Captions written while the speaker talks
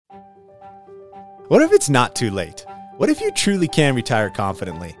What if it's not too late? What if you truly can retire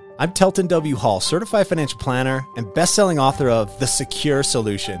confidently? I'm Telton W. Hall, certified financial planner and best-selling author of The Secure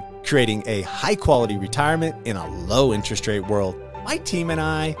Solution, creating a high-quality retirement in a low-interest rate world. My team and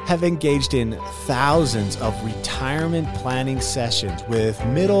I have engaged in thousands of retirement planning sessions with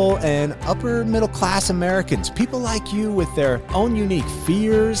middle and upper middle class Americans, people like you with their own unique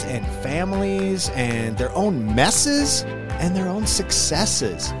fears and families and their own messes and their own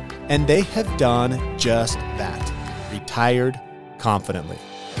successes. And they have done just that, retired confidently.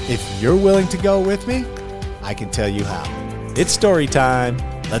 If you're willing to go with me, I can tell you how. It's story time.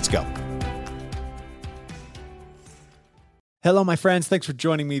 Let's go. Hello, my friends. Thanks for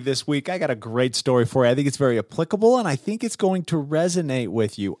joining me this week. I got a great story for you. I think it's very applicable, and I think it's going to resonate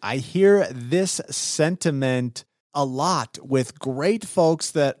with you. I hear this sentiment a lot with great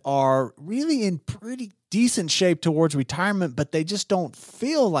folks that are really in pretty decent shape towards retirement, but they just don't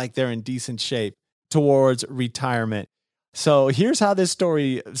feel like they're in decent shape towards retirement. So here's how this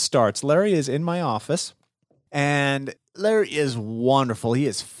story starts. Larry is in my office, and Larry is wonderful. He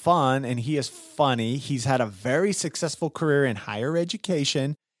is fun and he is funny. He's had a very successful career in higher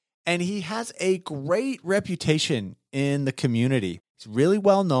education, and he has a great reputation in the community. He's really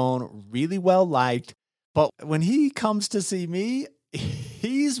well known, really well liked. But when he comes to see me,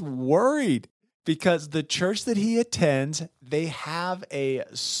 he's worried because the church that he attends, they have a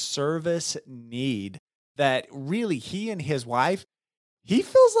service need that really he and his wife, he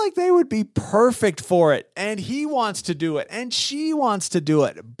feels like they would be perfect for it, and he wants to do it, and she wants to do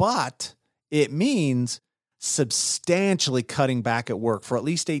it, but it means substantially cutting back at work for at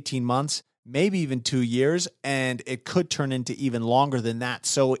least 18 months, maybe even 2 years, and it could turn into even longer than that.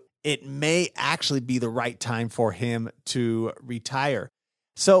 So it may actually be the right time for him to retire.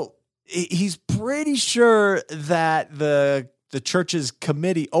 So he's pretty sure that the church's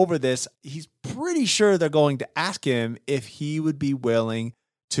committee over this, he's pretty sure they're going to ask him if he would be willing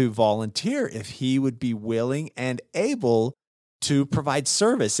to volunteer, if he would be willing and able to provide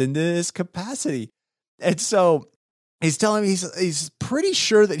service in this capacity. And so he's telling me he's pretty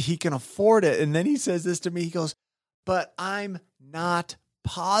sure that he can afford it. And then he says this to me, he goes, but I'm not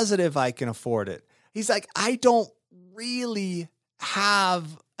positive I can afford it. He's like, I don't really have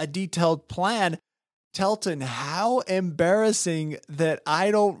a detailed plan. Telton, how embarrassing that I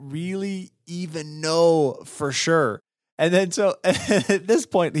don't really even know for sure. And then so at this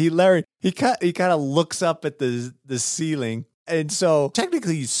point, Larry kind of looks up at the ceiling. And so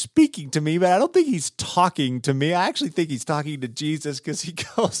technically he's speaking to me, but I don't think he's talking to me. I actually think he's talking to Jesus, because he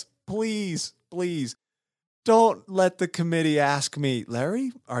goes, please, don't let the committee ask me,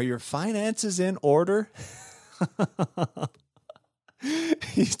 Larry, are your finances in order?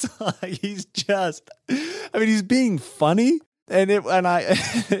 He's being funny, and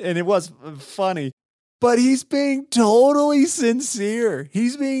it was funny, but he's being totally sincere.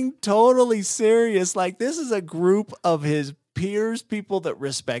 He's being totally serious. Like, this is a group of his peers, people that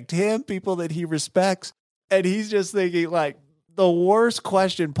respect him, people that he respects. And he's just thinking, like, the worst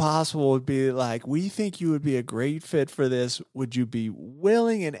question possible would be like, we think you would be a great fit for this. Would you be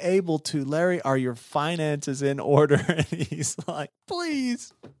willing and able to? Larry, are your finances in order? And he's like,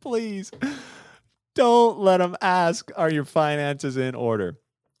 please, don't let him ask, are your finances in order?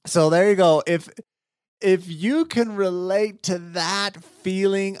 So there you go. If you can relate to that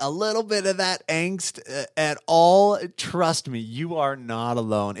feeling, a little bit of that angst at all, trust me, you are not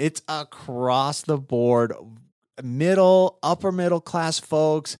alone. It's across the board. Upper middle class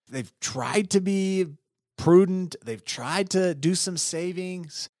folks, they've tried to be prudent. They've tried to do some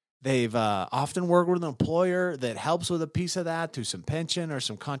savings. They've often worked with an employer that helps with a piece of that through some pension or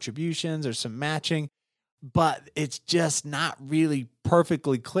some contributions or some matching, but it's just not really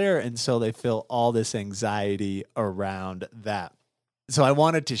perfectly clear. And so they feel all this anxiety around that. So I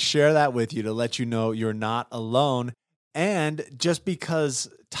wanted to share that with you to let you know you're not alone. And just because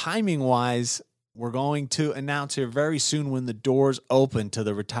timing wise, we're going to announce here very soon when the doors open to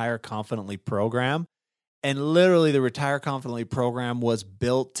the Retire Confidently program. And literally, the Retire Confidently program was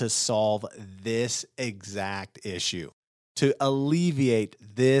built to solve this exact issue, to alleviate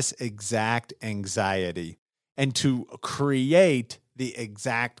this exact anxiety, and to create the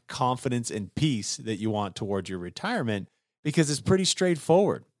exact confidence and peace that you want towards your retirement, because it's pretty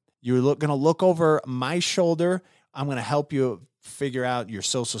straightforward. You're going to look over my shoulder. I'm going to help you figure out your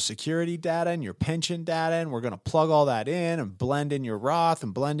Social Security data and your pension data, and we're going to plug all that in and blend in your Roth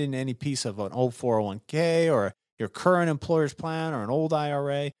and blend in any piece of an old 401k or your current employer's plan or an old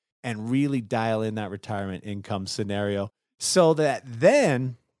IRA, and really dial in that retirement income scenario, so that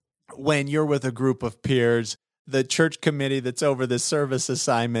then when you're with a group of peers, the church committee that's over the service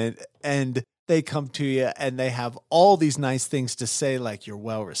assignment, and they come to you and they have all these nice things to say, like you're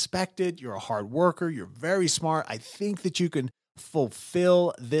well respected, you're a hard worker, you're very smart. I think that you can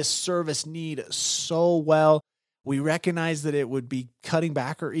fulfill this service need so well. We recognize that it would be cutting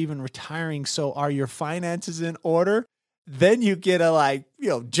back or even retiring. So are your finances in order? Then you get to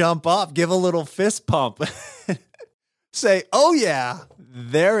jump up, give a little fist pump, say, oh yeah,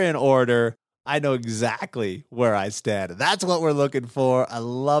 they're in order. I know exactly where I stand. That's what we're looking for. I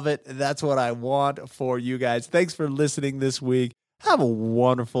love it. That's what I want for you guys. Thanks for listening this week. Have a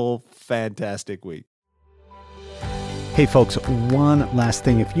wonderful, fantastic week. Hey folks, one last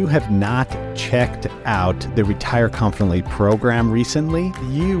thing. If you have not checked out the Retire Confidently program recently,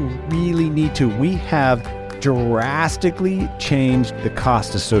 you really need to. We have drastically changed the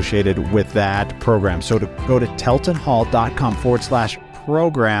cost associated with that program. So to go to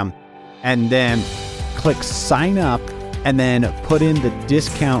teltonhall.com/program and then click sign up and then put in the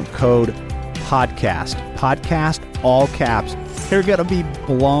discount code podcast, all caps. You're going to be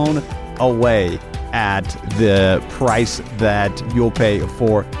blown away at the price that you'll pay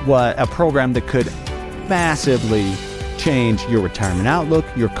for a program that could massively change your retirement outlook,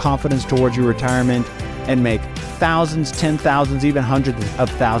 your confidence towards your retirement, and make thousands, 10,000s, even hundreds of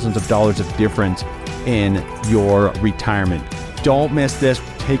thousands of dollars of difference in your retirement. Don't miss this.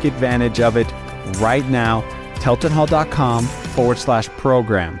 Take advantage of it right now.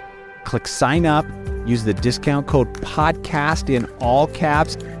 teltonhall.com/program. Click sign up. Use the discount code podcast in all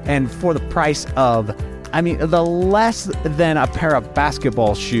caps. And for the price of, the less than a pair of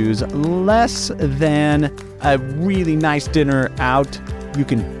basketball shoes, less than a really nice dinner out, you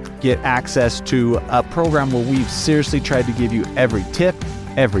can get access to a program where we've seriously tried to give you every tip,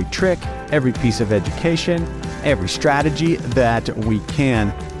 every trick, every piece of education, every strategy that we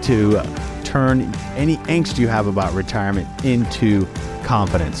can to turn any angst you have about retirement into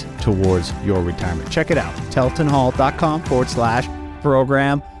confidence towards your retirement. Check it out,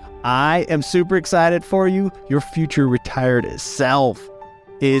 teltonhall.com/program. I am super excited for you. Your future retired self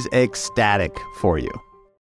is ecstatic for you.